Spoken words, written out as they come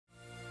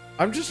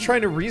I'm just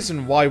trying to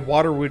reason why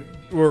water would,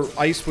 or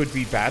ice would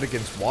be bad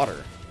against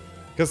water.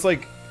 Because,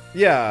 like,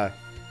 yeah,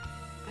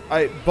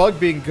 Bug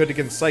being good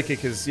against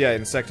Psychic is, yeah,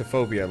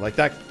 Insectophobia. Like,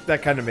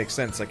 that kind of makes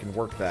sense. I can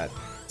work that.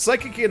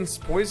 Psychic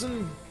against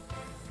Poison?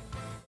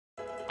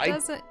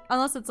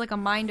 Unless it's like a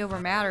mind over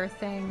matter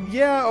thing.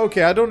 Yeah,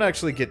 okay, I don't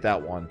actually get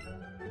that one.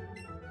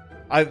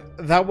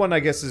 That one, I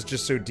guess, is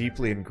just so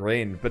deeply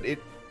ingrained, but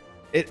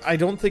I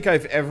don't think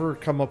I've ever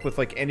come up with,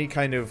 like, any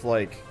kind of,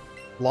 like,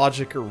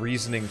 logic or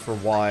reasoning for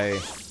why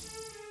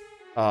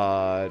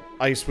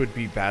ice would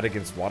be bad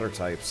against water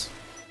types.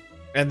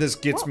 And this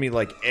gets me,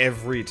 like,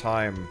 every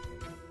time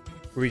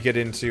we get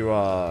into,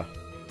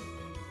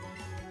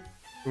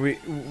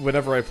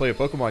 whenever I play a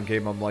Pokemon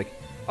game, I'm like,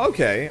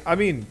 okay, I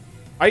mean,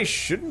 ice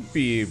shouldn't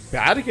be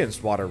bad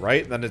against water,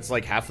 right? And then it's,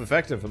 like, half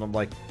effective, and I'm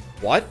like,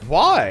 what?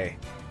 Why?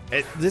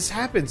 This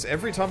happens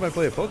every time I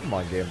play a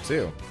Pokemon game,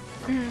 too.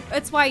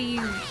 It's why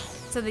you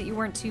said that you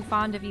weren't too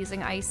fond of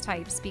using ice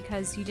types,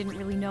 because you didn't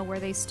really know where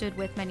they stood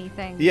with many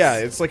things. Yeah,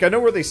 it's like, I know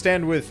where they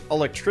stand with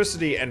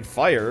electricity and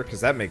fire,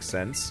 because that makes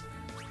sense.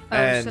 Oh,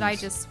 and should I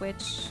just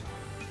switch?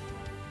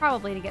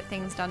 Probably to get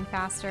things done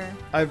faster.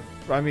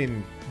 I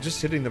mean,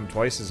 just hitting them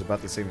twice is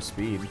about the same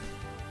speed.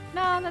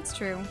 No, that's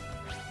true.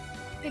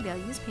 Maybe I'll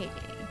use Payday.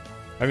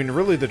 I mean,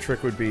 really the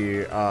trick would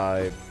be,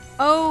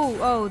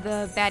 Oh,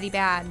 the baddie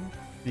bad.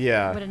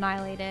 Yeah. Would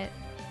annihilate it.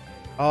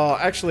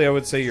 Actually, I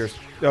would say you're...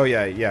 Oh,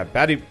 yeah.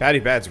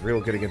 Baddie Bad's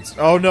real good against...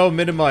 Oh, no,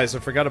 Minimize. I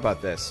forgot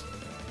about this.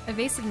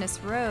 Evasiveness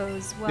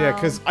rose. Well... Yeah,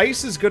 because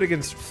ice is good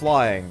against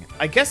flying.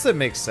 I guess that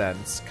makes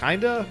sense.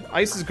 Kinda.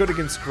 Ice is good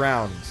against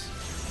ground.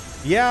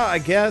 Yeah, I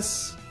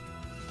guess.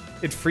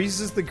 It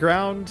freezes the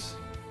ground.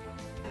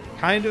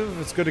 Kind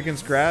of. It's good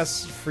against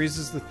grass.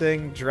 Freezes the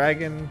thing.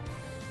 Dragon.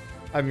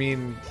 I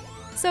mean...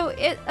 So,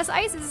 as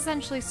ice is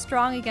essentially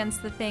strong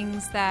against the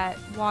things that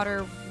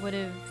water would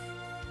have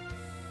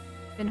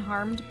been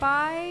harmed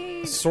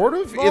by? Sort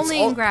of? Well,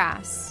 only in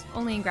grass.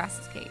 Only in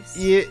grass's case.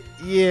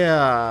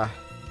 Yeah.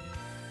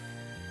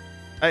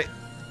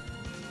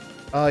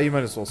 You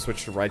might as well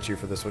switch to Raichu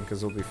for this one,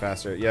 because it'll be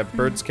faster. Yeah,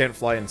 birds can't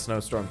fly in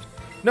snowstorms.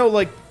 No,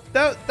 like,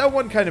 that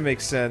one kind of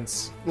makes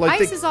sense.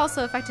 Like, ice is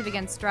also effective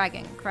against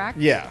dragon, correct?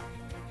 Yeah.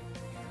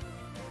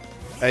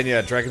 And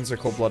yeah, dragons are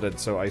cold-blooded,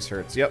 so ice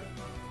hurts. Yep.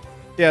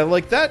 Yeah,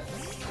 like, that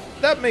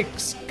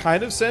makes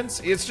kind of sense.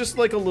 It's just,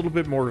 like, a little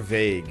bit more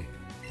vague.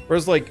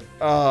 Whereas, like,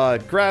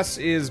 grass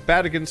is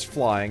bad against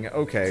flying.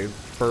 Okay.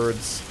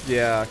 Birds,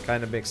 yeah,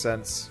 kind of makes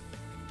sense.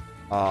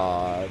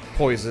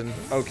 Poison,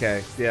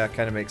 okay. Yeah,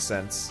 kind of makes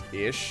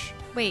sense-ish.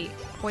 Wait,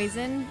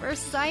 poison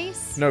versus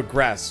ice? No,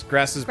 grass.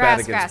 Grass is bad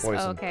against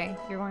poison. Oh, okay.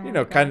 You're going You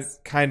know,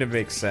 kind of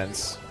makes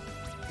sense.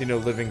 You know,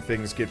 living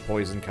things get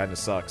poisoned kind of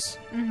sucks.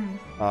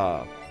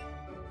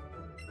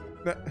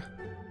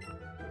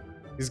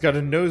 He's got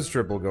a nose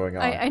dribble going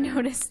on. I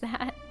noticed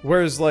that.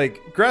 Whereas,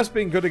 like, grass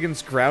being good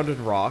against ground and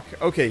rock,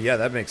 okay, yeah,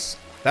 that makes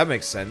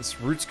sense.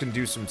 Roots can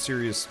do some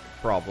serious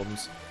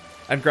problems.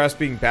 And grass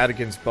being bad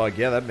against bug,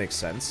 yeah, that makes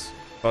sense.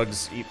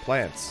 Bugs eat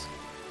plants.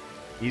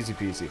 Easy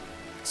peasy.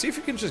 See if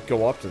you can just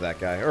go up to that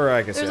guy. Or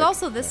I guess there's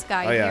also this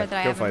guy here that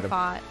I haven't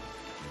fought.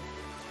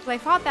 So I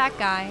fought that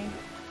guy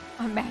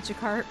on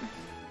Magikarp.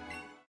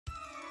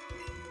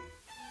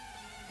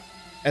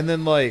 And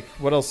then, like,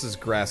 what else is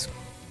grass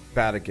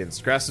bad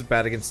against? Grass is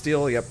bad against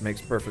steel. Yep,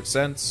 makes perfect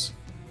sense.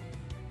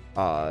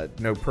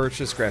 No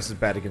purchase. Grass is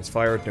bad against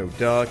fire. No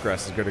duh.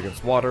 Grass is good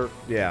against water.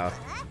 Yeah.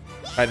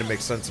 Kind of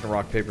makes sense in a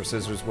rock, paper,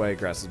 scissors way.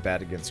 Grass is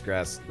bad against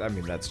grass. I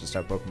mean, that's just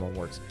how Pokemon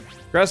works.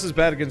 Grass is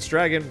bad against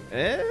dragon.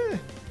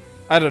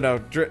 I don't know.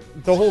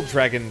 The whole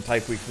dragon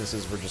type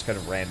weaknesses were just kind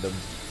of random.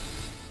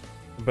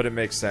 But it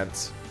makes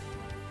sense.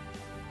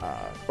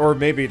 Or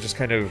maybe it just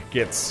kind of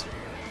gets...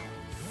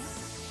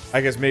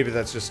 I guess maybe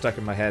that's just stuck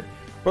in my head.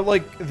 But,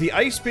 like, the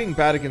ice being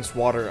bad against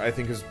water, I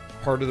think, is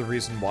part of the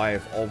reason why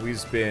I've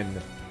always been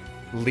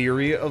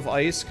leery of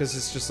ice. Because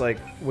it's just like,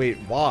 wait,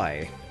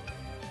 why?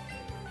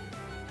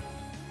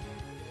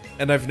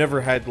 And I've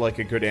never had, like,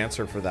 a good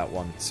answer for that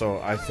one. So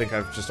I think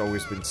I've just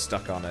always been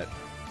stuck on it.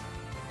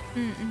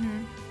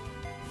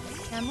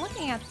 I'm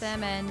looking at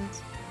them and...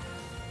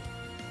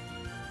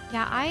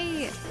 Yeah,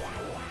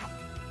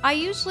 I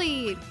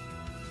usually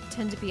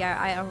tend to be,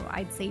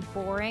 I'd say,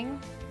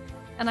 boring.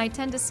 And I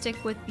tend to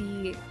stick with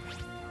the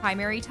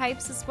primary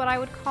types is what I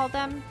would call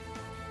them.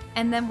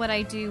 And then what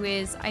I do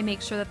is I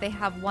make sure that they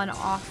have one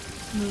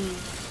off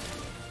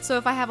move. So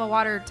if I have a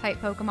water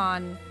type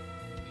Pokemon,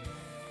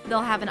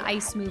 they'll have an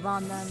ice move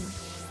on them.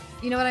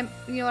 You know what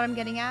I'm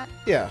getting at?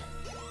 Yeah.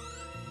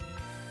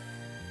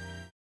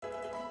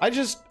 I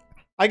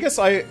guess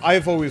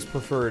I've always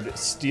preferred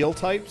steel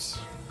types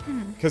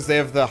because they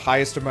have the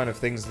highest amount of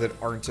things that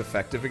aren't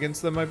effective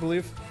against them, I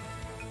believe.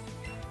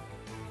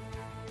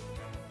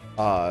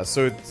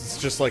 So it's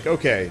just like,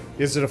 okay,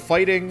 is it a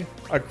fighting,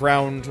 a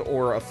ground,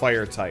 or a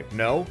fire type?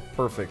 No?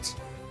 Perfect.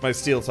 My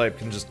steel type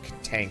can just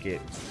tank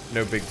it.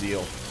 No big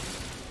deal.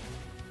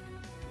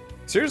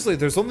 Seriously,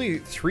 there's only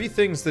 3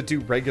 things that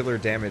do regular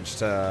damage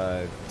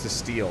to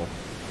steel.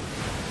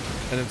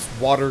 And it's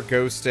water,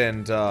 ghost,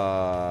 and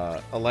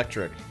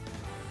electric.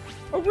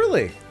 Oh,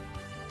 really?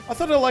 I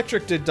thought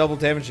electric did double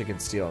damage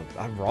against steel.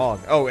 I'm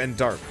wrong. Oh, and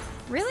dark.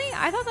 Really?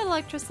 I thought that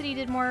electricity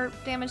did more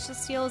damage to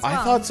steel as well.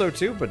 I thought so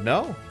too, but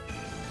no.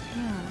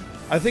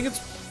 I think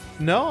it's...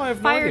 No, I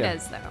have no idea. Fire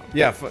does, though.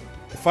 Yeah,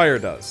 fire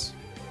does.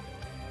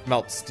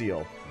 Melt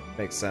steel.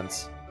 Makes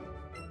sense.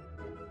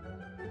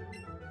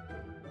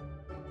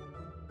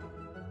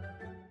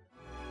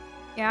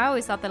 Yeah, I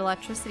always thought that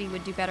electricity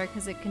would do better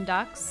because it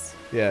conducts.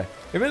 Yeah.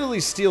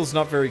 Admittedly, steel's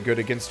not very good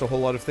against a whole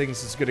lot of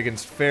things. It's good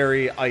against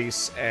fairy,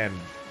 ice, and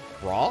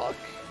rock?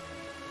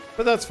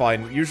 But that's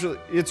fine. Usually,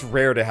 it's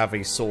rare to have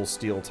a soul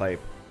steel type.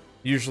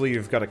 Usually,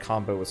 you've got a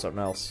combo with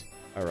something else.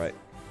 Alright.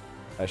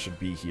 I should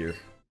be here.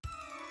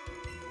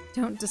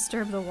 Don't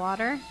disturb the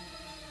water.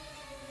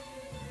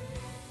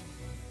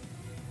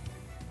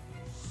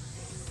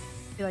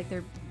 I feel like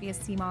there'd be a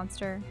sea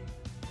monster.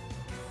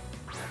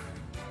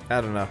 I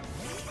don't know.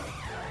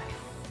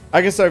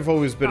 I guess I've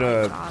always been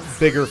a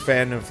bigger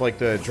fan of like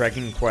the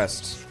Dragon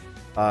Quest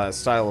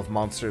style of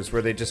monsters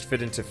where they just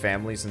fit into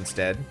families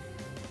instead.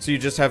 So you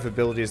just have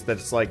abilities that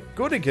it's like,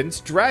 good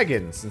against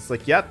dragons. And it's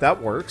like, yeah,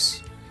 that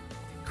works.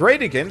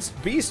 Great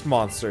against beast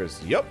monsters.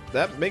 Yup,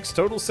 that makes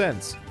total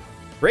sense.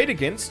 Great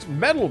against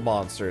metal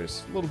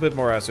monsters. A little bit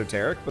more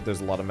esoteric, but there's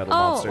a lot of metal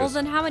monsters. Oh, well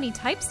then how many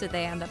types did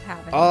they end up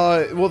having?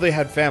 Well, they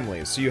had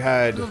families. So you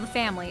had... Well, the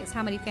families.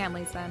 How many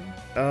families then?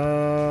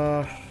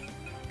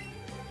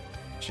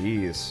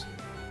 Jeez.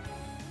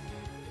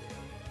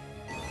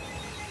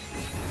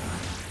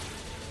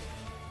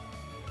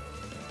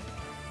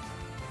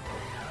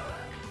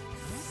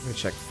 Let me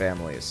check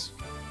families.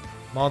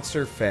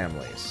 Monster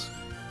families.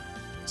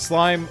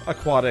 Slime,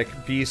 aquatic,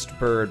 beast,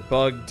 bird,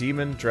 bug,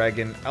 demon,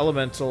 dragon,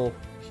 elemental,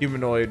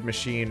 humanoid,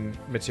 machine,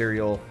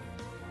 material,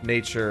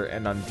 nature,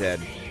 and undead.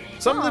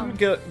 Some of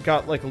them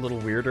got like a little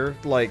weirder,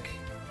 like...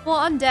 Well,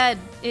 undead,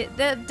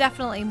 they're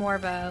definitely more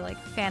of a like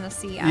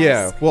fantasy-esque.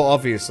 Yeah, well,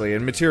 obviously,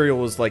 and material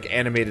was like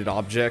animated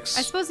objects.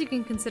 I suppose you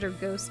can consider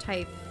ghost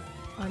type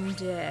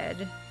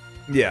undead.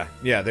 Yeah,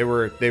 they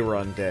were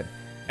undead.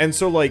 And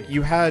so like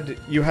you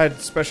had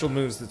special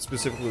moves that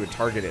specifically would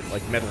target it,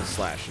 like Metal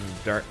Slash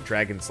and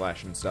Dragon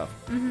Slash and stuff.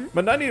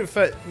 But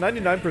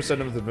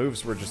 99% of the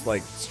moves were just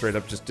like straight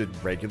up just did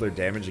regular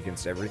damage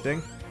against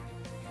everything.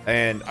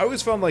 And I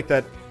always found like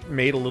that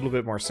made a little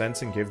bit more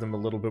sense and gave them a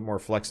little bit more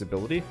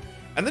flexibility.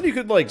 And then you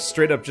could like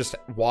straight up just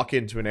walk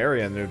into an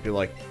area and it would be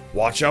like,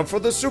 watch out for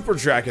the super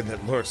dragon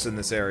that lurks in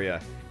this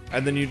area.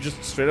 And then you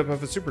just straight up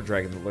have a super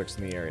dragon that lurks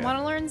in the area. Want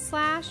to learn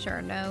Slash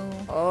or no?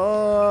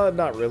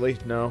 Not really,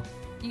 no.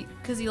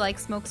 Because you like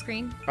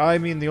Smokescreen? I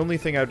mean, the only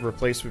thing I'd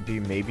replace would be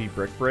maybe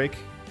Brick Break.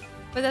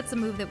 But that's a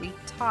move that we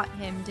taught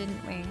him,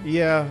 didn't we?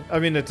 Yeah, I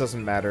mean, it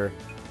doesn't matter.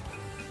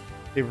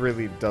 It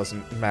really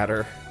doesn't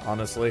matter,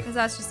 honestly. Because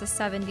that's just a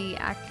 70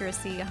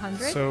 accuracy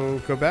 100. So,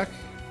 go back.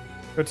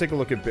 Go take a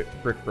look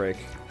at Brick Break.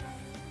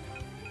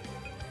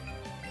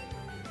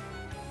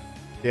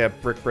 Yeah,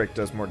 Brick Break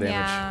does more damage.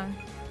 Yeah.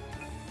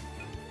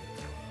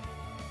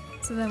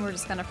 So then we're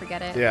just gonna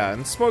forget it. Yeah,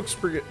 and Smoke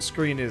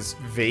Screen is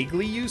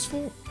vaguely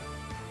useful.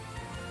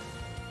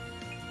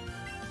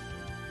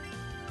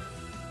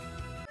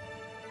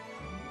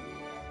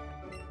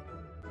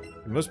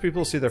 Most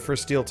people see their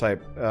first steel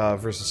type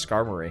versus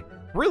Skarmory.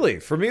 Really?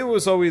 For me, it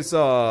was always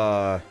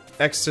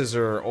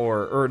X-Scissor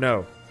or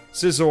no,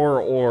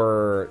 Scizor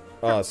or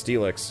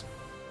Steelix.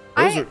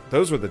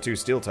 Those were the two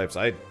steel types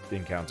I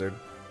encountered.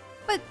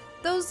 But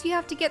those you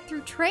have to get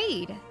through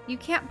trade. You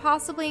can't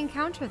possibly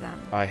encounter them.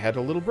 I had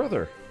a little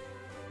brother.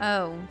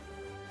 Oh.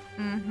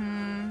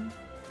 Mm-hmm.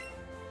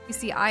 You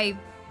see, I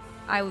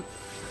loved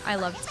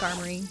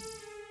Skarmory.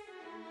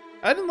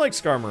 I didn't like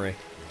Skarmory.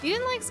 You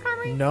didn't like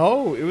Skarmory?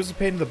 No, it was a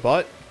pain in the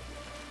butt.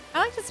 I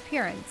liked its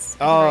appearance.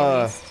 At the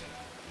very least.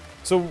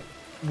 So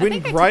when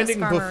grinding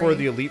before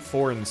the Elite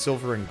Four in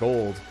Silver and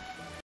Gold,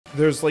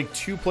 there's like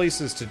two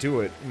places to do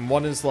it.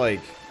 One is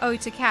like... Oh,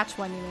 to catch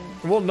one, you mean?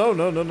 Well,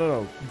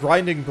 no.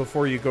 Grinding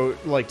before you go,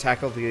 like,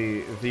 tackle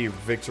the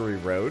Victory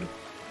Road.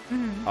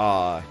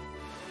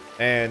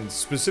 Mm-hmm. And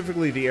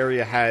specifically the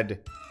area had,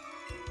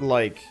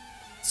 like,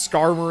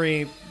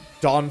 Skarmory,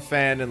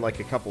 Donphan, and, like,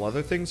 a couple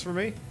other things for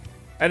me.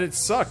 And it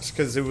sucked,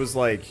 because it was,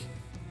 like...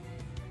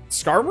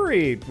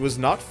 Skarmory was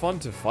not fun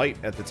to fight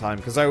at the time,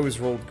 because I always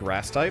rolled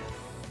Grass-type.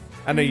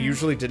 And I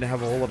usually didn't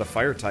have a whole lot of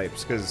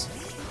Fire-types, because...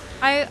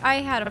 I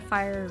had a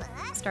Fire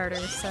starter,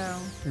 so...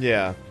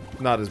 Yeah,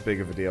 not as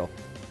big of a deal.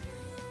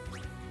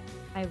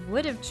 I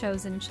would have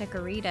chosen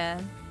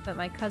Chikorita, but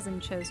my cousin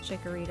chose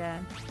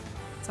Chikorita,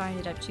 so I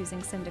ended up choosing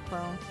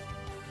Cyndaquil.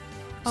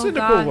 Oh,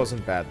 Cyndaquil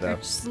wasn't bad, though.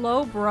 It's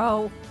slow,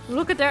 bro.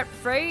 Look at that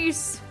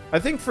face! I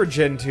think for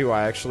Gen 2,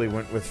 I actually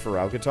went with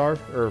Feraligatr,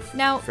 or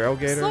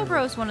Feraligatr.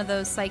 Slowbro's one of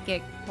those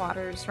psychic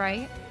waters,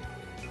 right?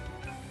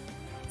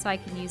 So I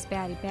can use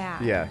Batty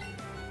Bat. Yeah.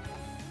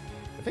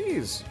 I think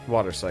he's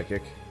water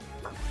psychic.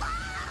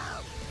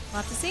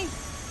 We'll have to see.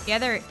 Yeah,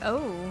 they're...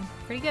 Oh,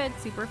 pretty good.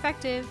 Super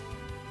effective.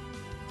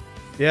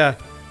 Yeah.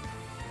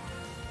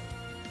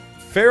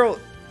 Feraligatr.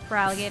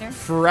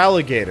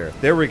 Feraligatr.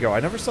 There we go. I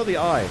never saw the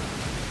I.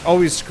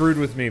 Always screwed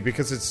with me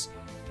because it's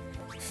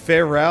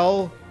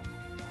Feral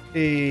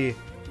a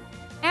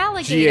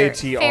Alligator.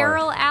 GATR.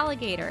 Feral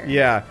alligator.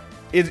 Yeah.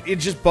 It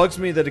just bugs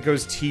me that it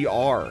goes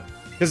TR.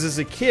 Because as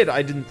a kid,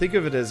 I didn't think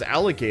of it as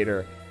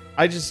alligator.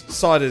 I just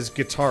saw it as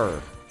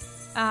guitar.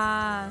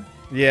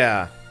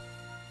 Yeah.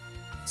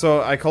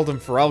 So I called him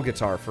Feral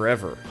Guitar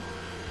forever.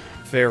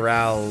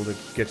 Feral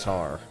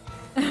Guitar.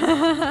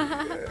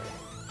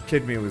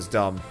 Kid me was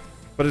dumb.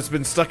 But it's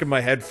been stuck in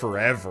my head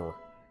forever.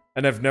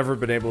 And I've never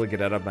been able to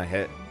get out of my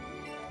head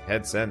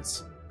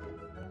since.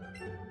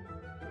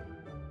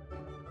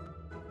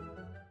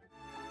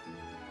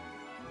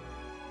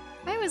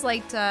 I always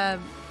liked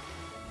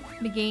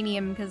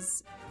Meganium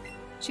because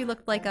she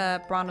looked like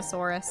a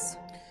brontosaurus.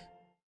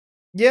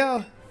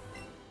 Yeah.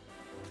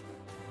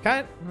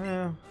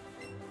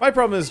 My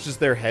problem is just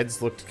their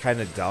heads looked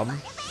kind of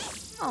dumb.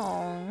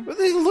 Oh. But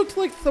they looked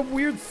like the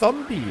weird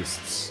thumb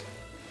beasts.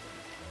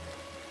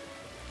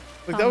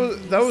 Like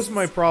that was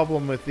my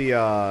problem with the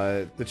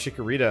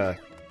Chikorita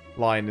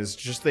line, is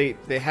just they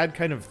had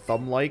kind of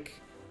thumb-like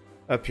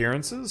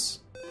appearances.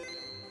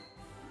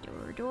 They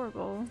were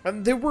adorable.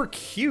 And they were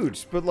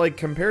cute, but like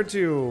compared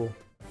to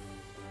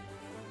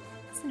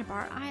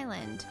Cinnabar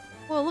Island.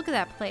 Whoa, look at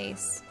that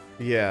place.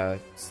 yeah,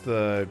 it's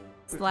the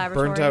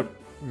laboratory. burnt out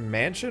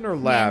mansion or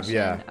lab, Mansion.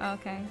 yeah. Oh,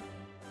 okay.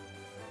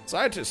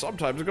 Scientists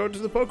sometimes go to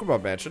the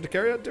Pokemon mansion to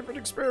carry out different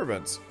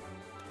experiments.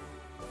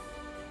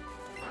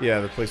 Yeah,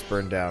 the place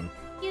burned down.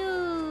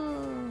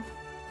 You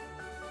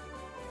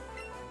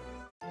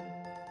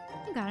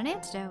got an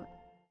antidote.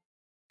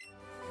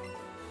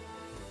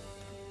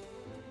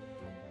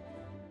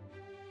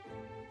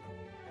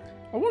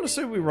 I want to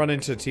say we run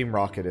into Team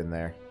Rocket in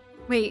there.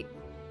 Wait.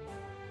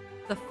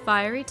 The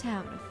fiery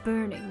town of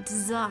burning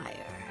desire.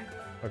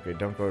 Okay,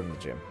 don't go to the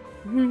gym.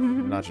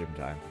 Not gym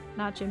time.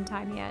 Not gym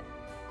time yet.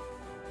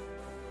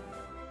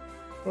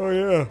 Oh,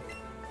 yeah.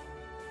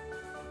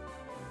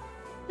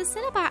 The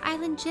Cinnabar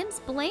Island Gym's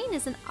Blaine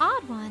is an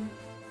odd one.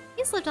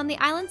 He's lived on the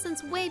island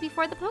since way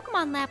before the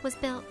Pokemon Lab was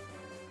built.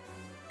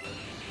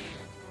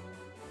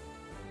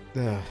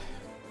 Ugh,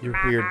 your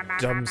weird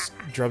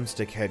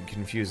drumstick head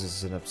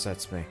confuses and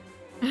upsets me.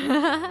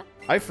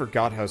 I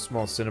forgot how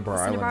small Cinnabar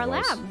Island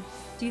was. Cinnabar Lab.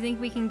 Do you think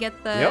we can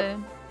get the Yep.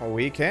 Oh,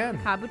 we can.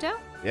 Kabuto?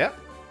 Yep.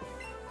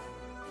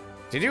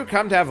 Did you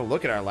come to have a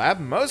look at our lab?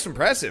 Most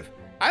impressive.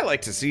 I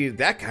like to see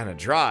that kind of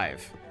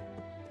drive.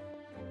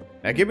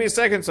 Now give me a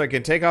second so I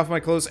can take off my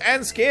clothes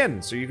and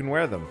skin so you can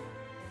wear them.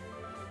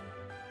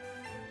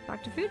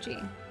 Dr. Fuji.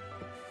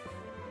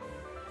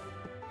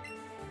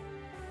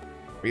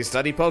 We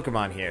study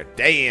Pokemon here,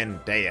 day in,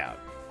 day out.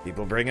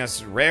 People bring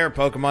us rare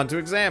Pokemon to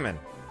examine.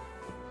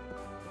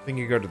 I think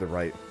you go to the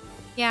right.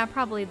 Yeah,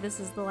 probably this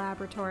is the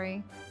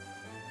laboratory.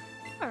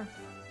 Sure.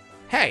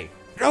 Hey,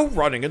 no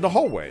running in the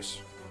hallways.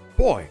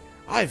 Boy,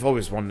 I've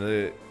always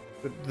wanted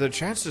the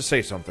chance to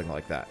say something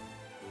like that.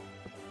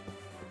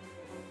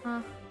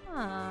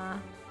 Uh-huh.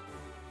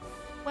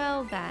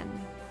 Well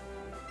then.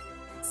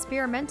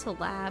 Experimental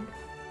lab.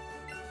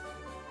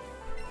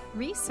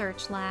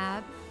 Research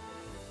lab.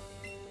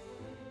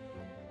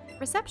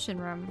 Reception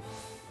room.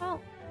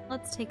 Well,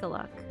 let's take a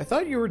look. I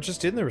thought you were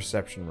just in the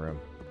reception room.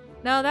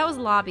 No, that was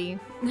lobby.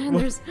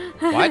 There's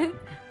What?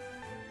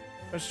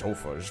 The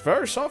sofa is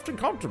very soft and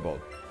comfortable.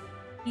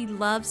 He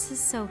loves his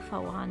sofa,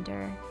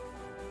 Wander.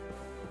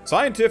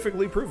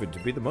 Scientifically proven to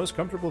be the most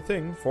comfortable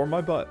thing for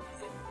my butt.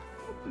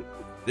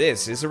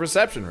 This is a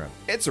reception room.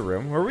 It's a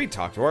room where we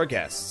talk to our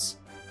guests.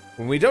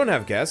 When we don't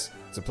have guests,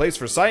 it's a place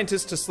for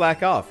scientists to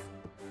slack off.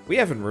 We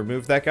haven't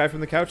removed that guy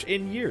from the couch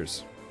in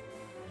years.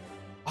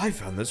 I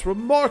found this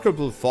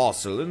remarkable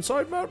fossil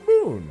inside Mount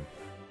Moon.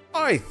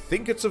 I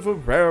think it's of a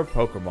rare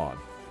Pokemon.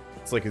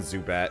 It's like a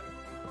Zubat.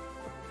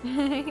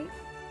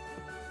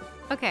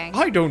 Okay.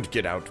 I don't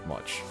get out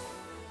much.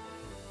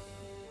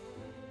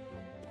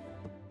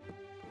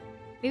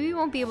 Maybe we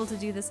won't be able to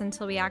do this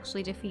until we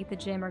actually defeat the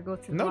gym or go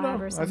through the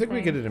lab or something. I think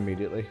we get it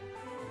immediately.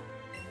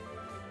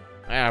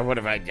 What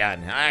have I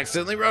done? I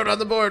accidentally wrote on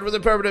the board with a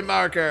permanent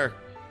marker.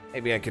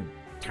 Maybe I could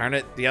turn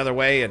it the other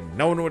way and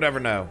no one would ever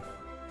know.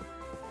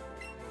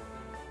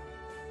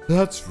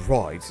 That's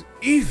right.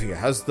 Eevee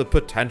has the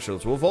potential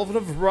to evolve in a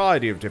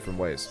variety of different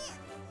ways.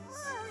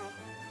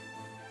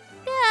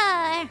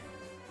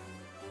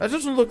 That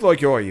doesn't look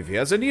like your Eevee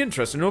has any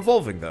interest in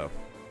evolving, though.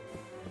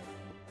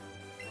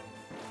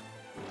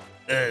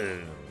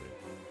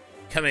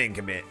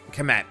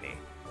 Come at me.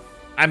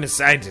 I'm a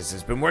scientist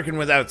who's been working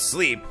without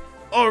sleep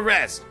or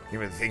rest. You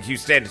really think you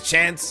stand a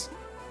chance?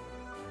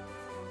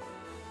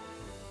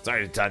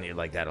 Sorry to taunt you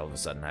like that all of a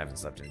sudden. I haven't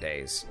slept in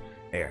days.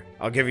 Here,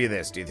 I'll give you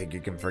this. Do you think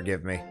you can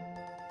forgive me?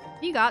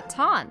 You got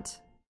taunt.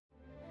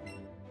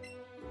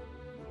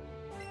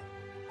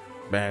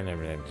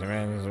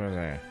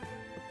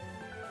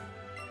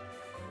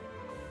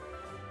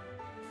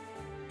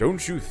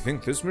 Don't you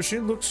think this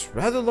machine looks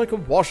rather like a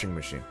washing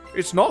machine?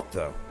 It's not,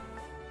 though.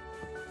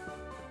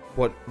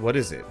 What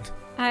is it?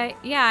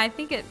 Yeah, I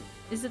think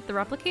is it the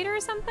replicator or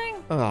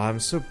something? I'm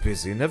so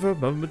busy, never a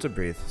moment to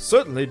breathe.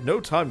 Certainly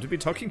no time to be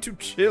talking to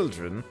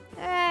children.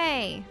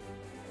 Hey.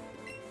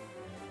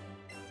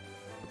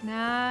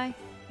 Nah,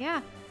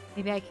 yeah.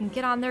 Maybe I can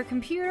get on their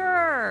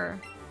computer.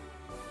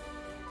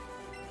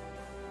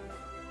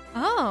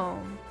 Oh.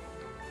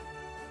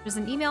 There's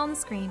an email on the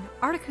screen.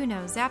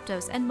 Articuno,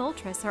 Zapdos, and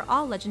Moltres are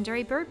all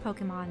legendary bird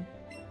Pokemon.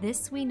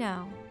 This we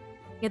know.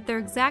 Yet their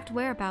exact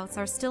whereabouts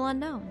are still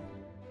unknown.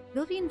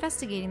 We'll be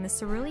investigating the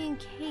Cerulean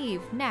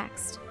Cave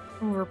next,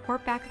 and will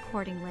report back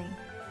accordingly.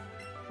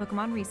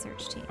 Pokemon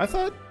Research Team. I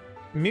thought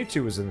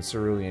Mewtwo was in the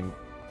Cerulean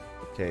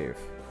Cave.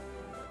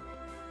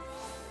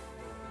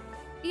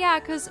 Yeah,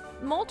 because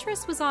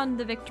Moltres was on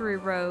the Victory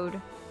Road.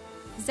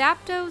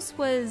 Zapdos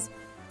was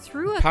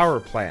through a Power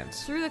plant.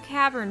 through the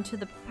cavern to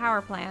the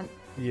power plant.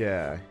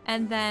 Yeah.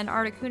 And then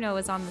Articuno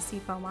is on the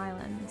Seafoam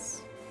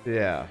Islands.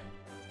 Yeah.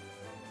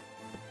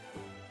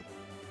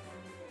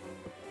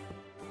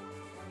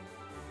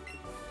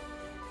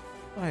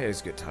 My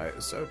eyes get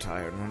tired, so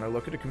tired when I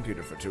look at a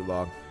computer for too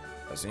long.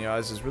 Resting your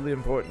eyes is really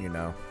important, you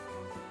know.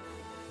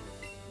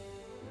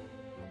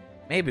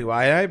 Maybe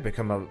why I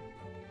become a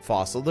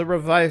fossil to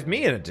revive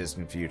me in a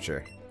distant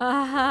future.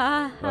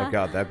 Oh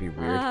god, that'd be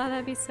weird.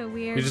 That'd be so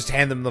weird. You just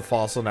hand them the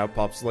fossil and out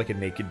pops like a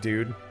naked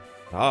dude.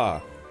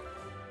 Ah.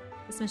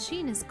 This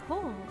machine is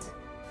cold.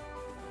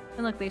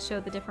 And look, they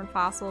showed the different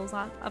fossils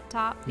up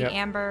top. The Yep.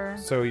 amber.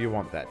 So you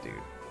want that dude.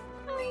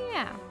 Oh,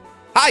 yeah.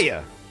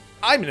 Hiya!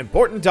 I'm an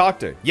important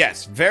doctor.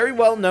 Yes, very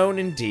well known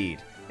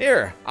indeed.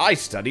 Here, I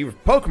study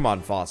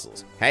Pokemon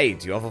fossils. Hey,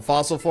 do you have a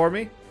fossil for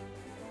me?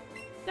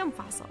 Dome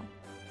fossil.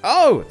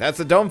 Oh, that's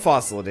a dome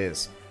fossil it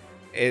is.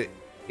 It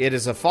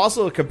is a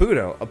fossil of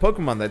Kabuto, a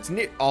Pokemon that's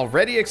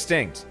already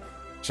extinct.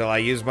 Shall I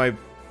use my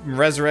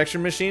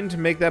resurrection machine to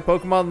make that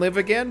Pokemon live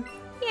again?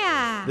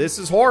 Yeah. This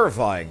is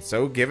horrifying,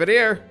 so give it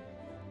here.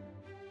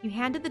 You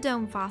handed the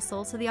dome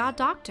fossil to the odd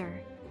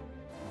doctor.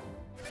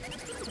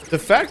 The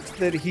fact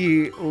that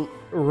he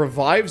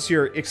revives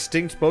your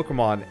extinct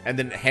Pokemon and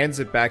then hands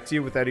it back to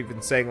you without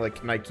even saying, like,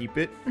 can I keep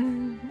it?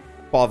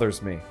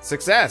 Bothers me.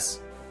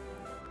 Success!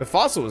 The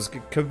fossil was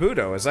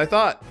Kabuto, as I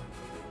thought.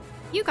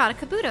 You got a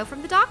Kabuto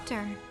from the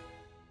doctor.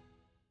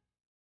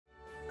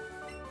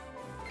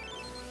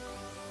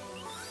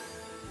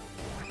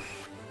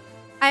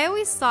 I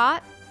always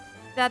thought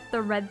that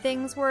the red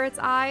things were its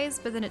eyes,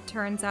 but then it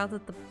turns out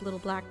that the little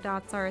black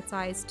dots are its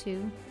eyes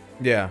too.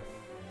 Yeah.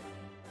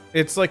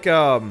 It's like,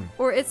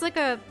 Or it's like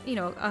a, you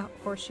know, a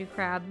horseshoe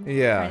crab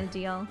Yeah. kind of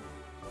deal.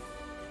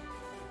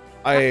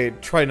 I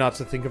try not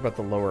to think about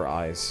the lower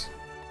eyes.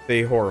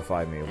 They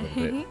horrify me a little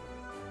bit.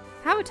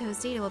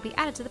 Kabuto's data will be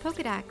added to the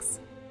Pokédex.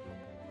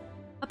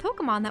 A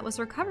Pokemon that was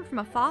recovered from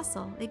a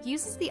fossil. It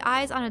uses the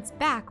eyes on its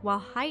back while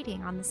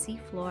hiding on the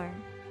seafloor.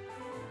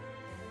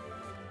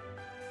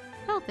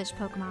 Shellfish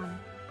Pokemon.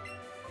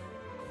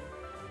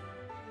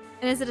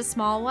 And is it a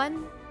small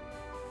one?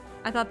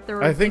 I thought there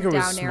were I think it was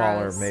down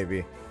smaller, arrows.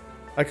 maybe.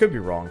 I could be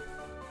wrong.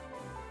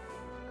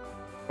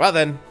 Well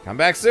then, come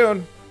back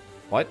soon.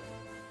 What?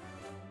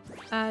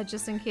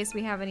 Just in case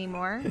we have any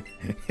more.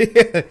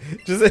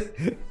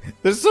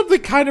 There's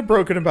something kind of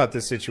broken about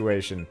this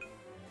situation.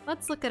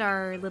 Let's look at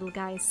our little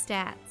guy's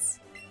stats.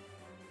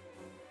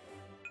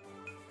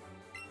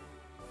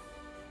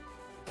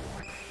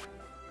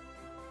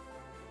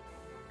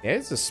 Yeah,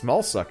 he's a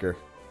small sucker.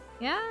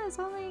 Yeah, it's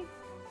only...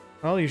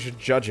 Well, you should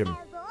judge him.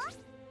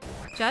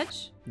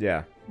 Judge?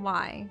 Yeah,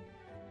 Why?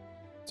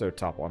 so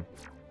top one.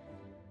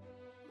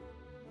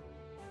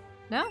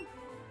 No?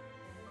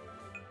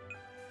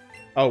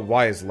 Oh,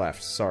 Y is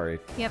left. Sorry.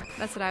 Yep,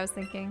 that's what I was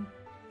thinking.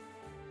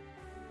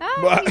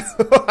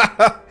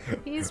 Oh,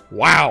 he's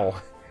Wow.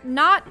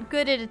 not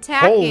good at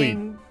attacking,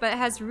 Holy- but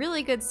has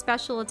really good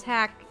special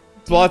attack.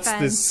 But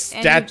defense, the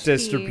stat and HP.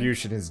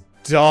 distribution is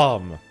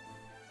dumb.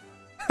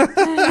 Look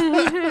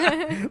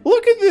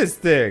at this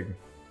thing.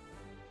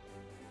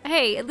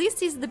 Hey, at least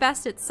he's the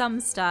best at some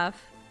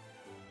stuff.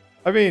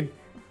 I mean,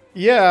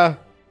 yeah,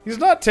 he's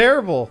not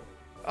terrible.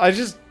 I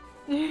just...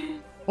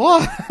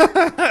 What?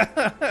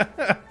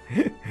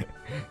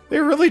 They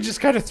really just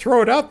kind of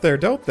throw it out there,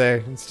 don't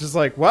they? It's just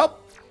like, well,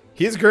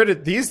 he's good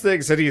at these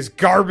things and he's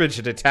garbage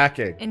at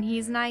attacking. And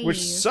he's naive.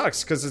 Which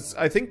sucks, because it's...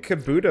 I think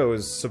Kabuto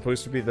is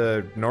supposed to be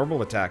the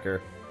normal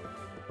attacker.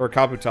 Or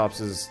Kabutops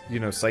is, you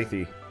know,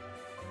 Scythe.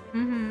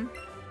 Mm-hmm.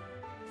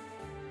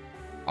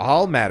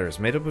 All matters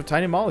made up of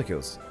tiny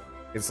molecules.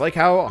 It's like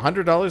how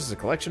 $100 is a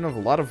collection of a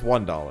lot of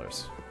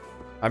 $1.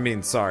 I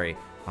mean, sorry.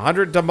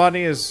 100 da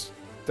money is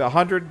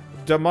 100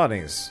 da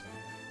monies.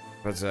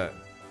 What's that?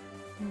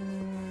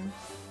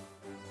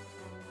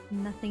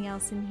 Nothing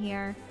else in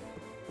here.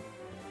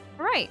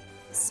 Alright,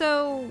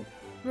 so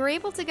we were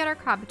able to get our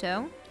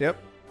Kabuto. Yep.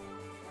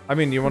 I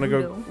mean, you want to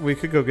go... Kabuto. We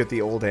could go get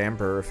the old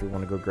Amber if we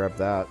want to go grab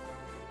that.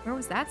 Where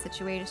was that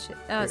situated?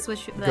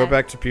 Switch. Go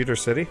back to Pewter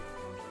City.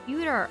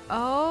 Pewter.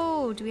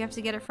 Oh, do we have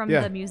to get it from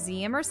Yeah. the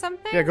museum or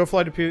something? Yeah, go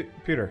fly to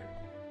Pewter.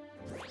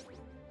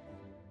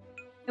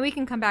 And we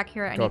can come back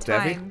here at Go any up to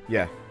Eevee? time.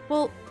 Yeah.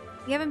 Well,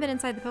 we haven't been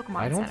inside the Pokemon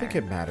I don't Center. think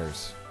it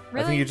matters. I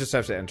Really? think you just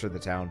have to enter the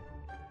town.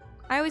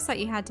 I always thought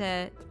you had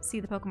to see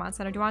the Pokemon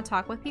Center. Do you want to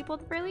talk with people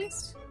at the very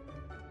least?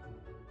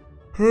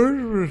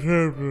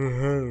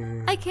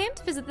 I came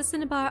to visit the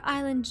Cinnabar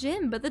Island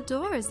gym, but the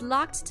door is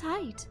locked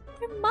tight.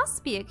 There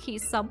must be a key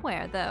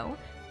somewhere, though.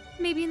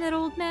 Maybe in that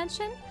old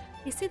mansion?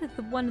 They say that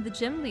one of the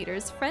gym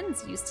leader's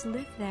friends used to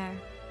live there.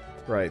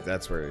 Right,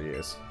 that's where he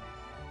is.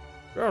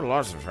 There are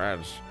lots of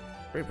friends.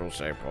 People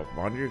say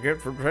Pokemon you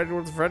get from training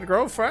with a friend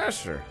grow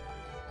faster.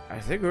 I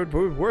think it would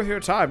be worth your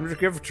time to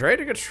give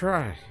training a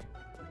try.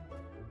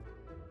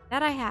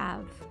 That I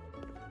have.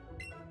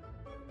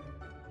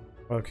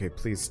 Okay,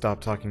 please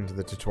stop talking to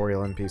the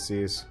tutorial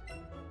NPCs.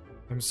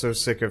 I'm so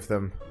sick of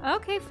them.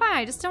 Okay, fine.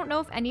 I just don't know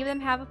if any of them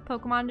have a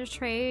Pokemon to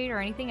trade or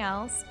anything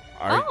else.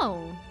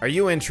 Are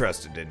you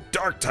interested in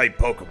Dark-type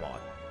Pokemon?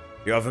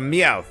 You have a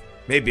Meowth.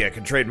 Maybe I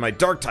can trade my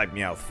Dark-type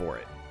Meowth for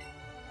it.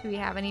 Do we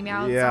have any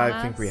Meowths Yeah, on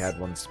I think us? we had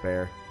one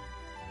spare.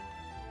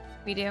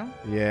 We do?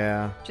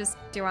 Yeah. Just,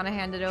 do you want to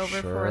hand it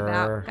over for Sure.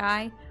 that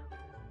guy?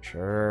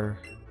 Sure.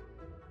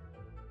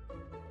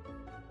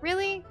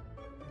 Really?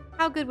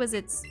 How good were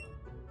its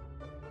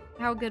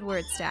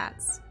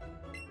stats?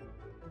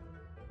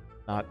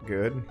 Not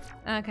good.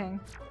 Okay.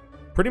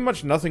 Pretty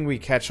much nothing we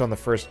catch on the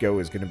first go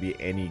is going to be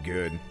any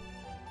good.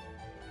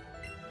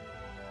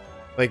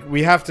 Like,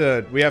 we have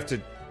to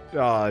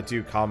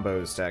do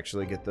combos to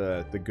actually get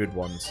the good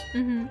ones.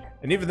 Mm-hmm.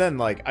 And even then,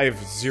 like, I have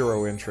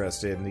zero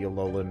interest in the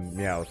Alolan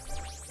Meowth.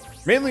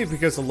 Mainly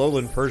because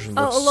Alolan Persian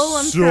looks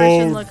Alolan so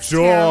Persian looks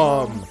dumb.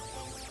 terrible.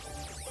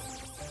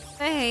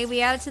 Hey,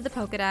 we added to the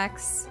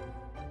Pokedex.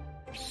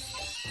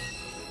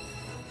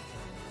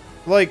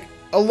 Like,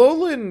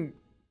 Alolan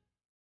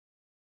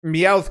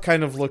Meowth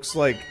kind of looks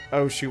like...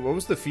 Oh, shoot, what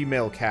was the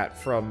female cat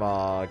from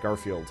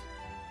Garfield?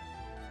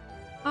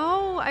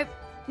 Oh, I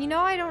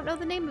don't know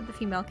the name of the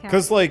female cat.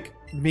 Because, like,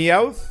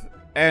 Meowth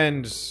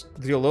and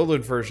the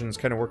Alolan versions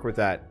kind of work with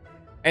that.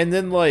 And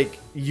then, like,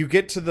 you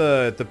get to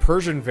the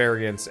Persian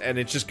variants, and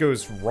it just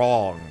goes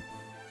wrong.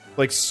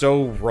 Like,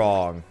 so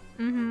wrong.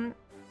 Mm-hmm.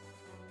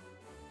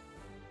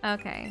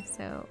 Okay,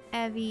 so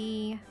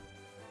Eevee.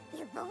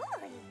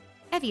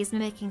 Eevee is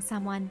mimicking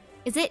someone.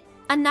 Is it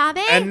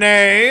Anabe? A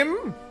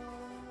name?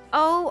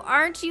 Oh,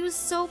 aren't you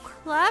so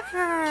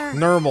clever?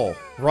 Normal.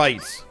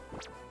 Right.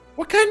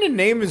 What kind of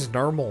name is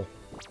Normal?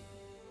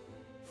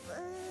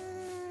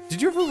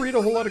 Did you ever read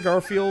a whole lot of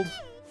Garfield?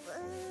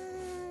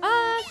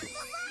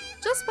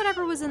 Just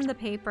whatever was in the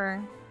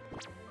paper.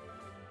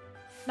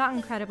 Not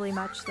incredibly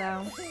much,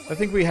 though. I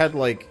think we had,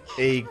 like,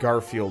 a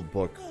Garfield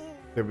book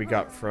that we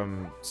got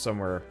from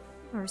somewhere.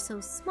 You're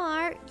so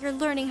smart. You're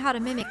learning how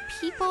to mimic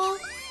people.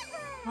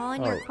 All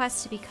in your Oh,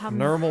 quest to become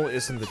Normal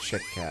isn't the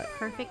chick cat. the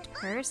perfect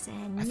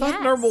person. I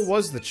thought Normal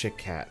was the chick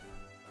cat.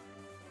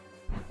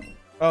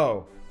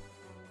 Oh.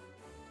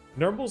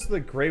 Normal's the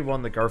gray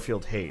one that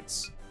Garfield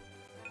hates.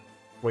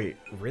 Wait,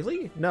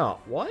 really? No,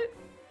 what?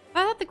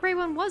 I thought the gray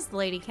one was the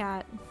lady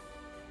cat.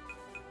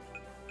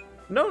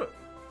 No,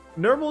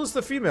 Normal is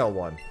the female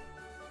one.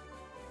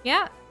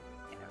 Yeah.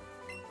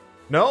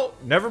 No,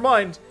 never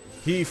mind.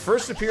 He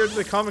first appeared in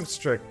the comic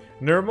strip.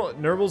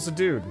 Normal's a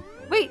dude.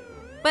 Wait,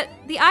 but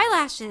the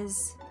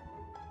eyelashes.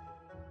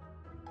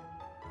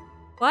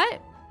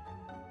 What?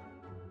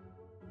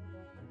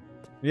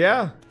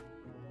 Yeah.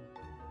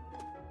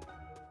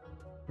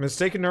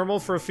 Mistaken Normal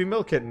for a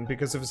female kitten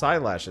because of his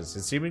eyelashes,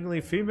 his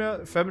seemingly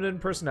feminine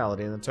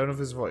personality, and the tone of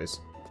his voice.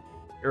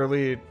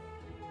 Early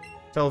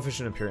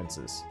television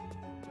appearances.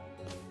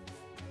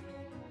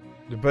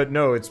 But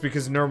no, it's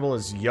because Normal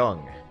is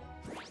young.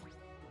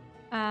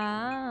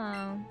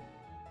 Oh.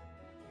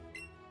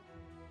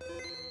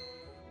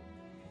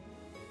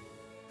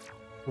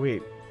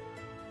 Wait.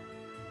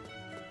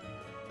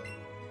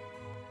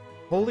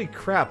 Holy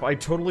crap, I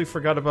totally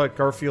forgot about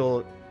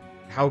Garfield,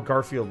 how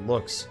Garfield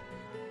looks.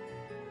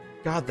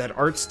 God, that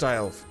art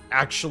style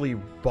actually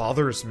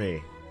bothers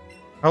me.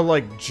 How,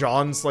 like,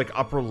 John's, like,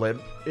 upper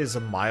lip is a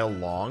mile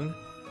long.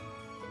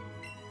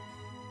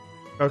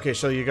 Okay,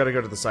 Shelly, you gotta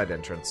go to the side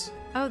entrance.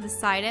 Oh, the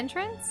side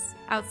entrance?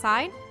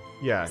 Outside?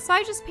 Yeah. So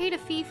I just paid a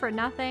fee for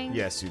nothing?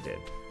 Yes, you did.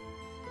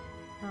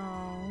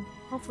 Oh.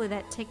 Hopefully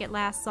that ticket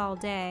lasts all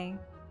day.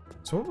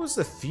 So what was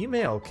the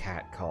female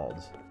cat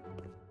called?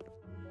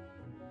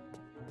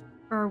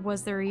 Or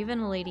was there even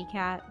a lady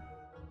cat?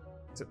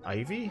 Is it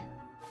Ivy?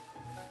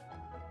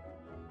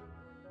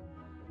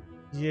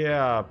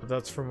 Yeah, but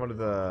that's from one of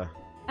the...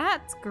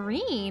 That's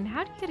green.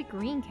 How do you get a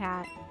green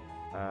cat?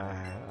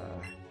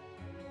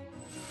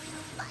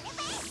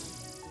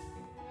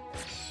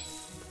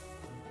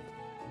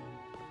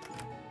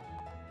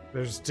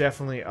 There's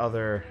definitely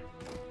other...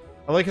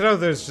 I like how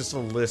there's just a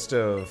list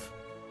of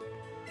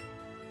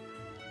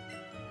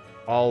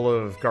all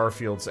of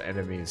Garfield's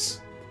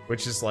enemies,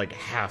 which is like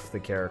half the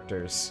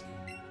characters.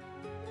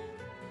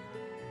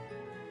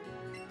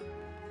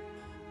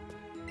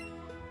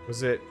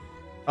 Was it...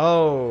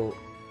 Oh...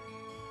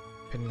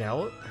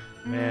 Penelope?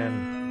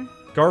 Man,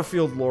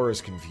 Garfield lore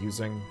is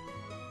confusing.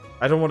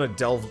 I don't want to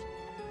delve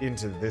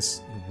into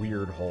this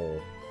weird hole.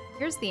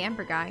 Here's the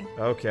Amber guy.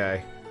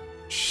 Okay.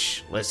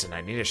 Shh, listen,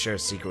 I need to share a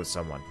secret with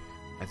someone.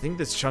 I think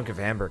this chunk of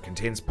amber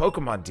contains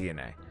Pokemon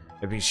DNA.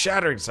 It'd be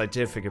shattering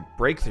scientific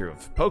breakthrough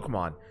if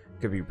Pokemon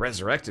could be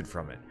resurrected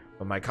from it.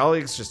 But my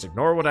colleagues just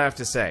ignore what I have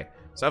to say.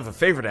 So I have a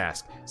favor to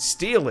ask.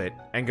 Steal it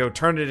and go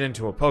turn it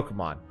into a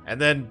Pokemon. And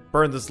then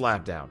burn this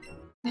lab down.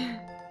 You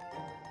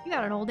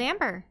got an old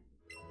Amber.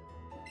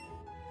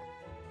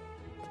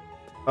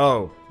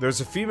 Oh,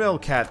 there's a female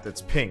cat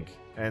that's pink,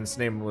 and its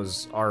name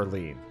was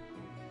Arlene.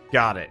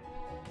 Got it.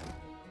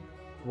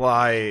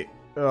 Why...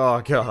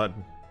 Oh, God.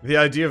 The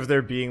idea of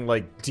there being,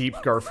 like, deep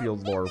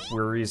Garfield lore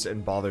worries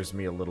and bothers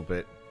me a little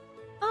bit.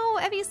 Oh,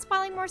 Eevee's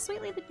smiling more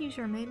sweetly than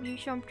usual. Maybe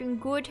something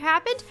good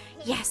happened?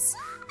 Yes!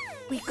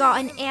 We got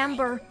an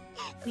Amber.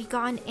 We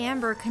got an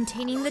Amber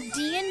containing the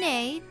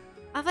DNA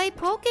of a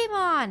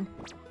Pokemon.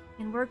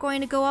 And we're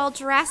going to go all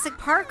Jurassic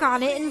Park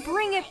on it and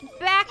bring it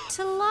back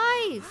to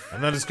life.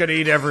 And then it's gonna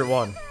eat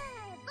everyone.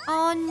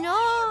 Oh,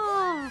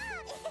 no!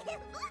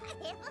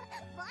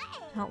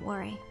 Don't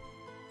worry.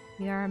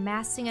 We are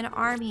amassing an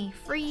army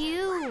for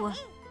you.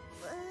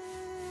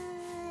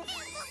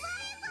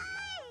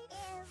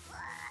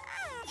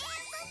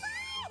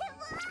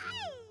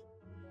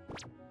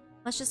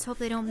 Let's just hope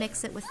they don't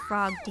mix it with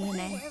frog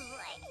DNA.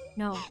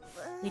 No,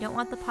 we don't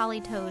want the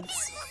Polytoads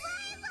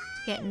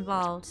to get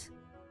involved.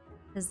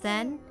 Because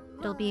then,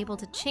 it'll be able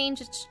to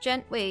change its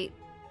wait.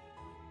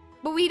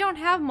 But we don't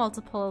have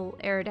multiple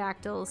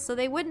Aerodactyls, so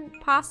they wouldn't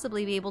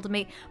possibly be able to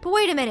mate. But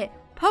wait a minute!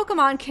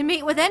 Pokemon can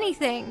mate with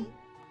anything!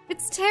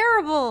 It's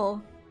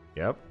terrible!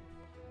 Yep.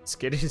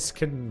 Skitties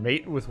can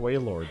mate with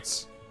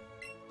Wailords.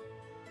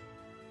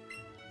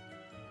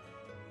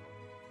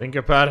 Think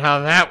about how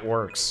that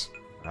works.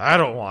 I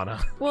don't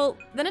wanna. Well,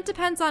 then it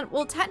depends on...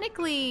 Well,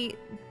 technically,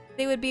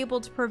 they would be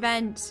able to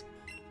prevent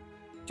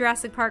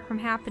Jurassic Park from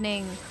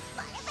happening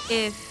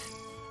if...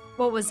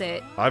 What was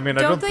it? I mean,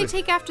 don't they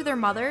take after their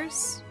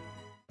mothers?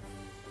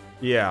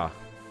 Yeah.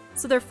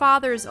 So their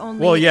fathers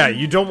only... Well, yeah,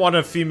 you don't want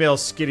a female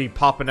Skitty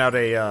popping out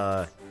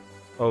a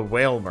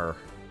Wailmer.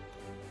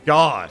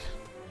 God.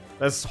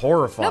 That's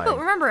horrifying. No, but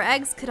remember,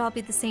 eggs could all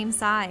be the same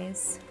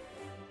size.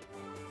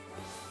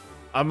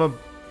 I'm a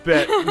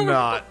bet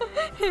not.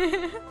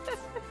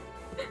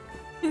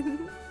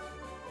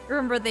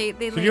 Remember, they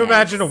Can you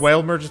imagine a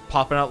Wailmer just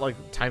popping out like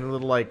tiny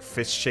little like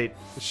fist-shaped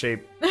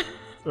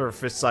or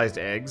fist-sized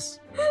eggs?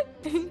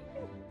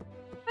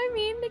 I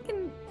mean, they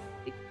can...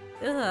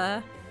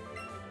 Ugh.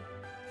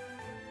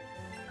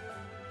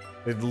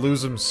 They'd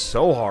lose them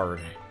so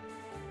hard.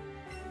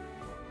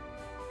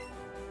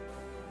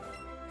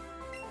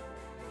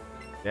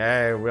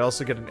 Yeah, we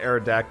also get an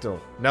Aerodactyl.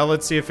 Now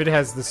let's see if it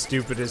has the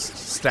stupidest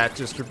stat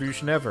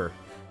distribution ever.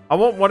 I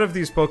want one of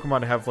these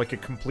Pokemon to have like a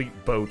complete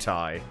bow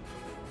tie.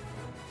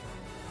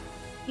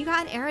 You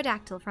got an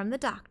Aerodactyl from the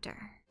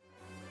doctor.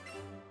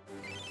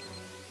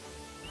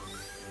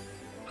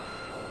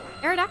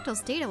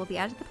 Aerodactyl's data will be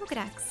added to the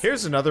Pokedex.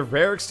 Here's another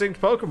rare extinct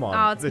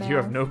Pokemon it's that you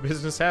male. have no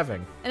business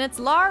having. And it's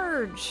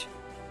large!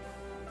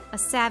 A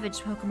savage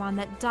Pokemon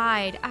that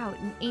died out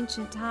in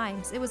ancient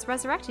times. It was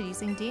resurrected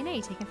using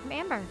DNA taken from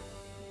Amber.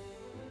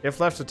 If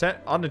left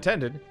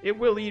unattended, it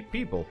will eat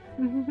people.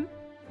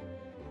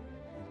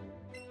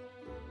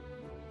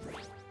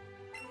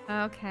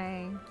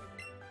 Okay.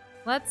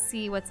 Let's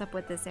see what's up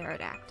with this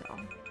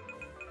Aerodactyl.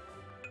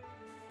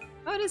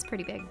 Oh, it is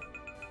pretty big.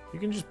 You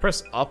can just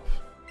press up,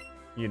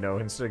 you know,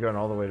 instead of going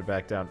all the way to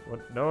back down.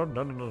 What? No.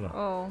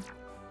 Oh.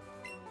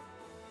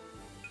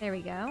 There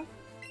we go.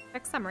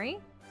 Check summary.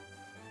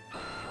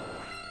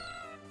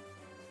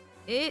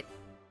 It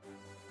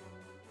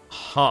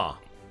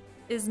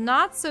is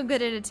not so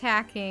good at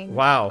attacking.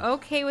 Wow.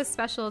 Okay with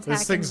special attacking.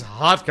 This thing's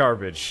hot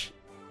garbage.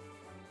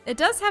 It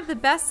does have the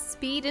best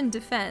speed and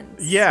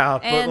defense. Yeah,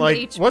 but and like,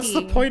 HP. what's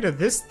the point of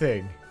this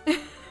thing?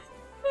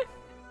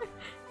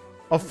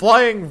 A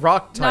flying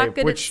rock Not type,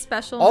 good which at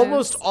special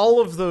almost moves. all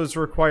of those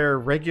require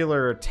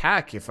regular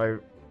attack. If I...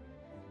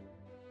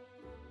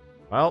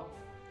 Well,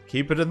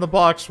 keep it in the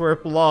box where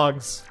it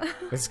belongs.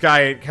 This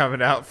guy ain't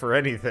coming out for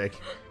anything.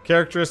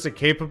 Characteristic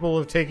capable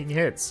of taking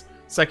hits.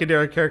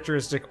 Secondary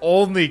characteristic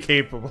only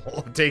capable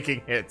of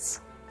taking hits.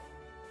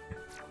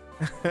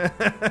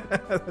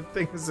 That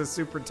thing is a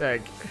super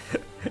tank.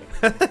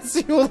 That's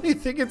the only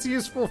thing it's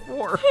useful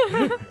for.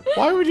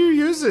 Why would you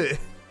use it?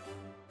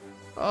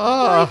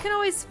 Well, you can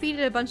always feed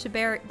it a bunch of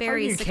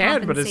berries you to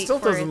can, but it compensate still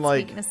for doesn't its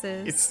like.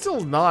 weaknesses. It's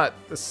still not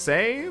the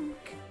same,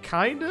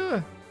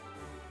 kinda.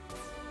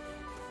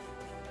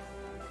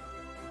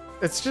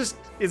 It's just,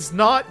 it's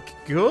not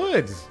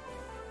good.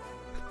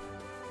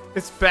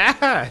 It's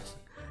bad.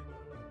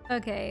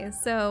 Okay,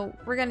 so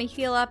we're gonna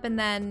heal up, and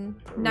then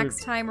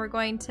next time we're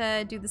going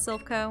to do the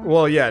Silphco.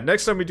 Well, yeah,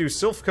 next time we do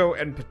Silphco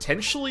and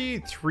potentially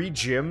 3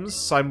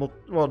 gyms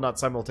well, not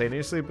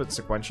simultaneously, but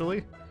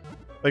sequentially.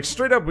 Like,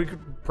 straight up, we could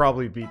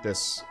probably beat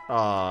this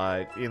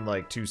in,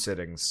 like, 2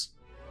 sittings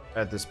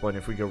at this point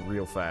if we go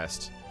real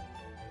fast.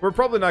 We're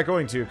probably not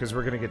going to, because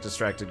we're going to get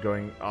distracted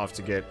going off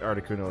to get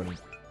Articuno and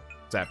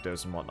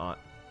Zapdos and whatnot.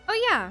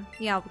 Oh, yeah.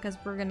 Yeah, because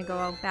we're gonna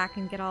go back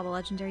and get all the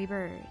legendary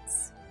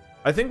birds.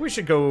 I think we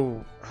should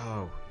go...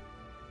 Oh.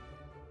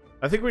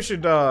 I think we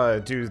should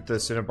do the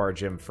Cinnabar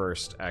gym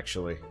first,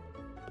 actually.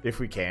 If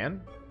we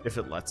can. If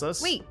it lets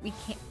us. Wait, we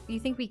can't. You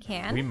think we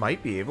can? We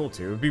might be able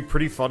to. It'd be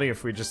pretty funny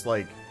if we just,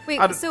 like... Wait,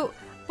 so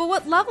But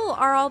what level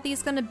are all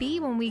these gonna be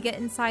when we get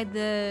inside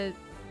the...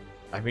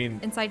 I mean...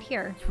 inside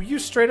here? You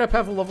straight up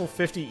have a level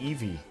 50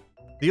 Eevee.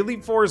 The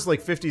Elite Four is like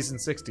 50s and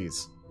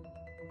 60s.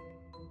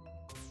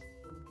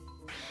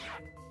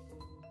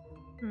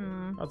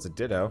 Oh, it's a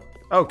Ditto.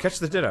 Oh, catch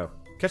the Ditto.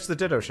 Catch the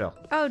Ditto shell.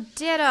 Oh,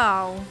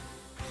 Ditto.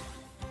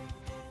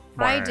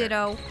 Hi,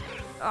 Ditto.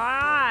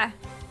 Ah!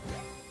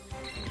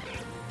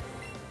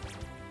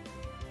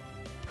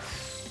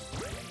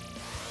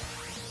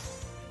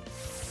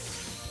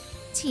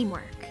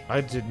 Teamwork. I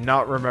did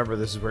not remember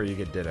this is where you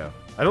get Ditto.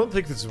 I don't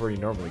think this is where you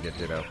normally get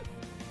Ditto.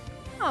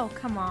 Oh,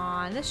 come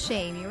on. A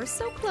shame. You were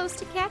so close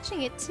to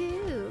catching it,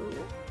 too.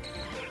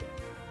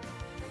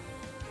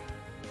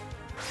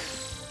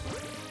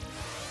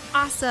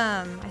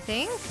 Awesome, I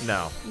think?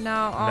 No.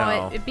 No, oh,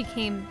 No. It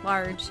became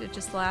large. It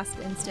just last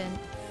instant.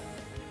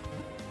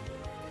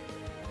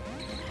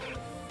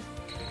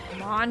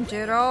 Come on,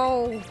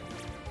 Ditto.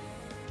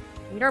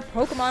 Meet our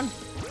Pokemon.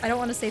 I don't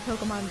want to say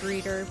Pokemon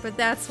breeder, but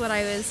that's what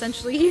I would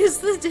essentially use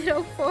the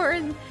Ditto for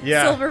in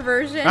Silver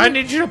version. I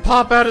need you to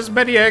pop out as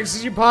many eggs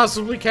as you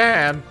possibly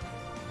can.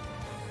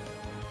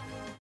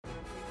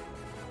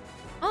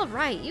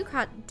 Alright, you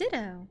caught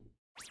Ditto.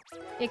 Yeah,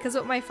 because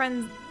what my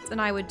friends and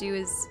I would do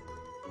is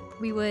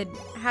we would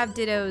have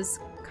Dittos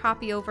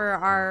copy over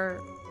our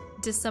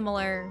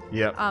dissimilar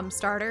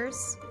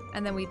starters,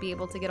 and then we'd be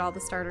able to get all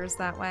the starters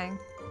that way.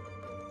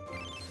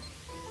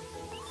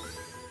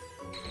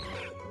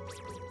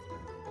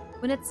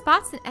 When it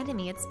spots an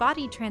enemy, its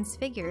body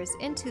transfigures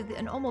into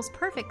an almost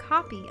perfect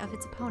copy of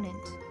its opponent.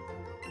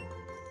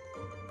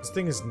 This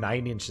thing is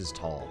 9 inches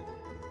tall.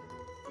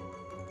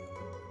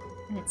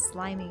 And it's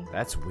slimy.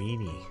 That's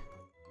weenie.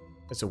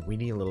 That's a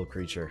weenie little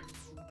creature.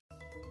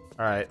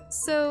 Alright.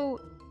 So...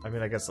 I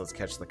mean, I guess let's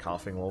catch the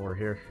coughing while we're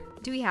here.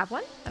 do we have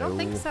one? I don't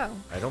think so.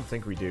 I don't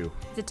think we do.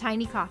 It's a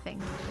tiny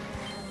coughing.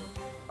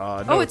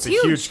 No, oh, it's a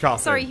huge. huge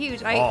coughing. Sorry,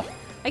 huge. I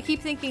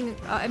keep thinking,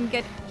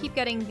 keep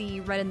getting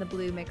the red and the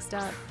blue mixed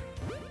up.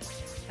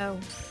 Oh.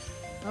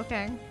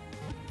 Okay.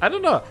 I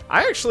don't know.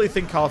 I actually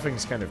think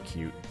coughing's kind of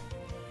cute.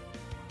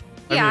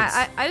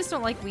 Yeah, I just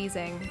don't like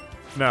wheezing.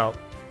 No.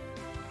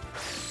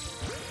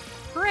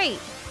 Great.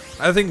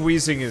 I think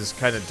wheezing is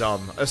kind of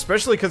dumb,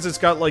 especially because it's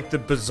got like the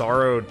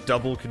bizarro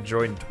double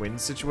conjoined twin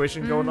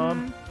situation going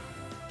on.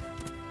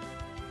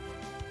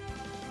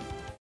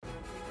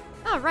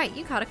 Oh, right,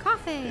 you caught a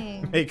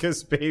coughing. Make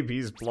us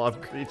babies,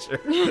 blob creature.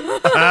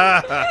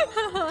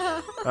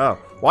 Oh,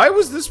 why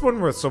was this one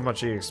worth so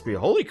much EXP?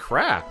 Holy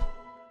crap.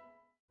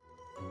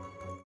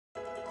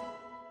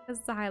 Because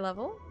it's a high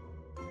level.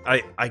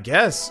 I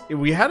guess.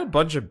 We had a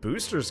bunch of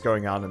boosters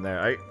going on in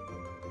there.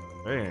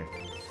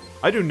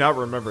 I do not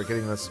remember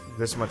getting this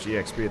much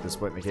EXP at this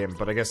point in the game,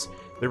 but I guess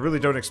they really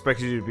don't expect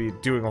you to be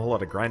doing a whole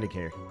lot of grinding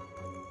here.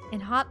 In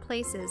hot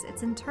places,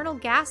 its internal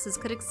gases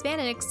could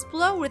expand and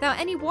explode without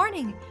any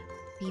warning.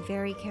 Be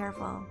very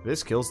careful.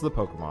 This kills the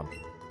Pokemon.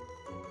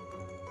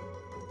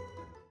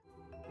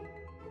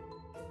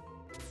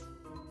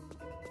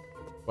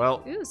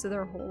 Well... Ooh, so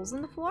there are holes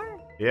in the floor?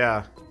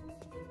 Yeah.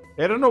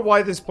 I don't know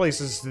why this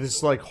place is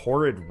this, like,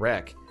 horrid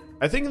wreck.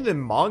 I think in the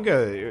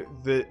manga,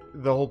 the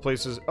whole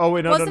place is... Oh,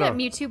 wait, no, Wasn't it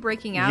Mewtwo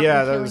breaking out Yeah,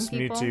 and that killing was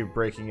people? Mewtwo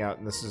breaking out,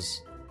 and this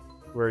is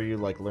where you,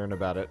 like, learn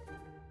about it.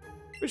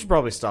 We should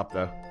probably stop,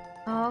 though.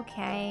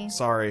 Okay.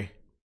 Sorry.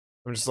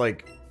 I'm just,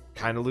 like,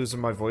 kind of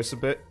losing my voice a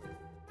bit.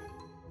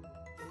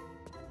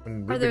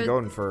 And we've been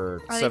going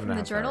for 7.5 hours. Are they from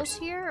the journals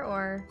here,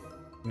 or...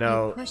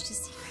 No. You pushed a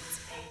secret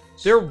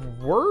switch. There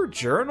were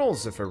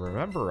journals, if I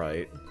remember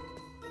right.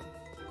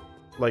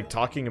 Like,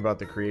 talking about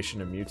the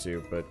creation of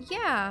Mewtwo, but...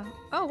 Yeah.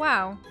 Oh,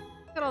 wow.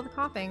 Look at all the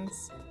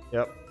coughings.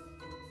 Yep.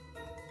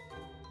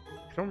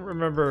 I don't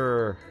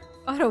remember...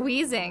 Auto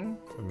wheezing.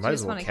 We might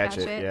as well catch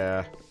it,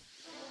 yeah.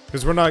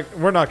 Because we're not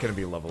going to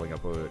be leveling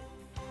up with it.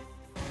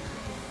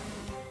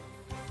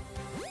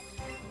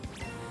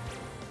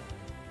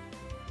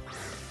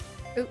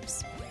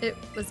 Oops. It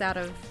was out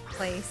of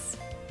place.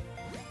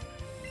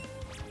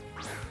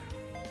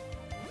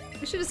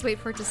 We should just wait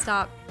for it to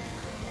stop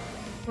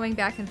going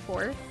back and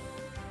forth.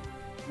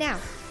 Now.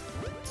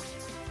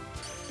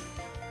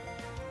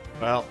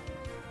 Well.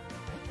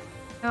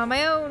 On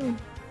my own.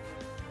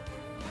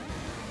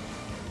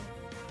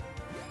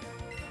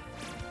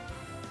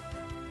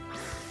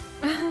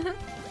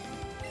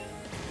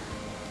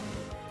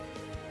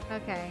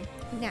 Okay.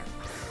 Now.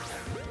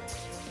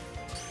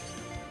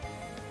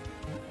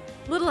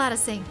 Little out of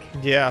sync.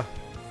 Yeah.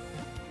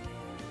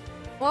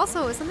 Well,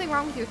 also, is something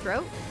wrong with your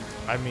throat?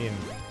 I mean,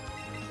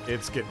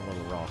 it's getting a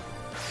little raw.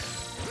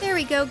 There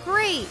we go.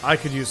 Great. I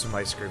could use some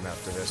ice cream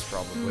after this,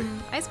 probably.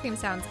 Ice cream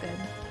sounds good.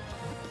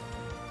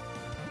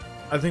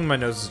 I think my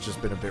nose has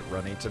just been a bit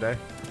runny today.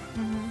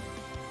 And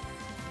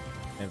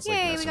it's, like,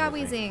 Yay, we messing got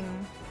with me.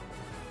 wheezing.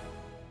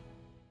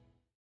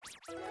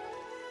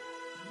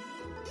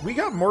 We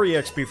got more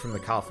EXP from the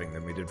coughing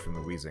than we did from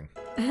the wheezing.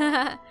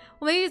 Well,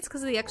 maybe it's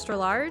because of the extra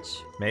large.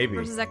 Maybe.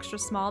 Versus extra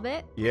small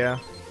bit. Yeah.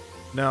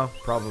 No,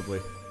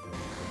 probably.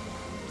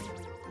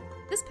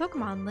 This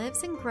Pokemon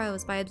lives and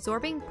grows by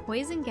absorbing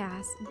poison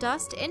gas,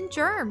 dust, and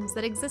germs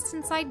that exist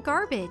inside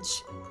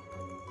garbage.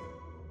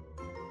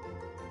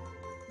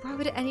 Why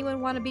would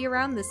anyone want to be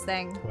around this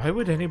thing? Why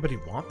would anybody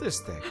want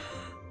this thing?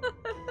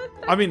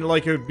 I mean,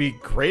 like, it would be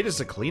great as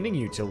a cleaning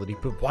utility,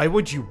 but why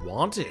would you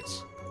want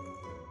it?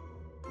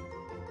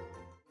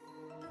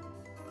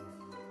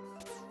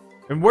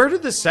 And where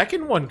did the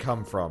second one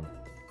come from?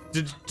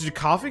 Did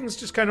coughings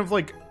just kind of,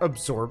 like,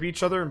 absorb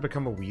each other and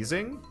become a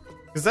wheezing?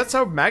 Because that's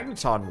how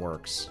Magneton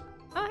works.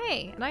 Oh,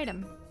 hey, an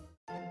item.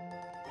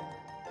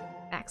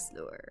 Max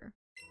Lure.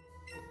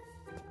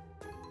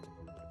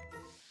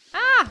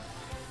 Ah!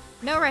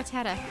 No,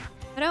 Rattata.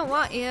 I don't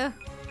want you.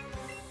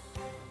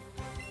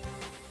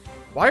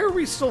 Why are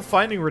we still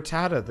finding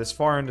Rattata this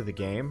far into the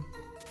game?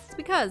 It's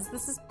because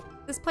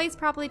this place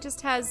probably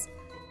just has.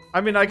 I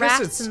mean, I guess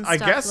rats it's and I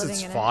stuff guess living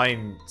it's in it.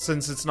 fine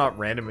since it's not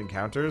random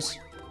encounters.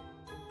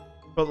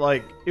 But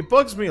like, it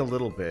bugs me a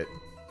little bit.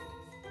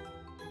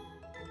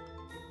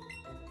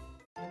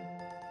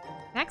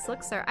 Max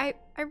Elixir. I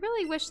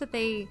really wish that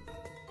they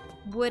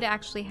would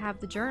actually have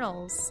the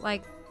journals.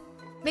 Like,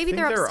 maybe I think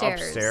they're they're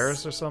upstairs.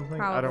 upstairs or something.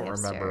 Probably I don't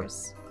remember.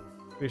 upstairs.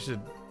 We should.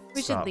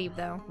 We stop. should leave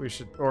though. We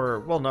should,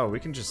 or well, no, we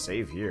can just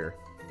save here.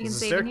 You can There's a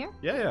save in here?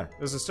 Yeah, yeah.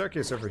 There's a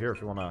staircase over here if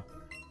you wanna.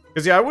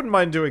 Because yeah, I wouldn't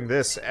mind doing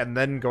this and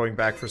then going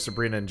back for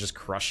Sabrina and just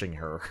crushing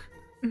her.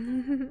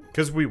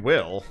 Because we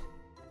will,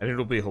 and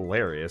it'll be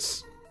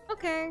hilarious.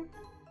 Okay.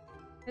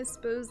 I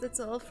suppose that's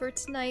all for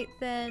tonight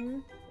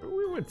then.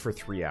 We went for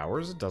 3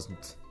 hours. It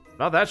doesn't.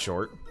 Not that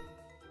short.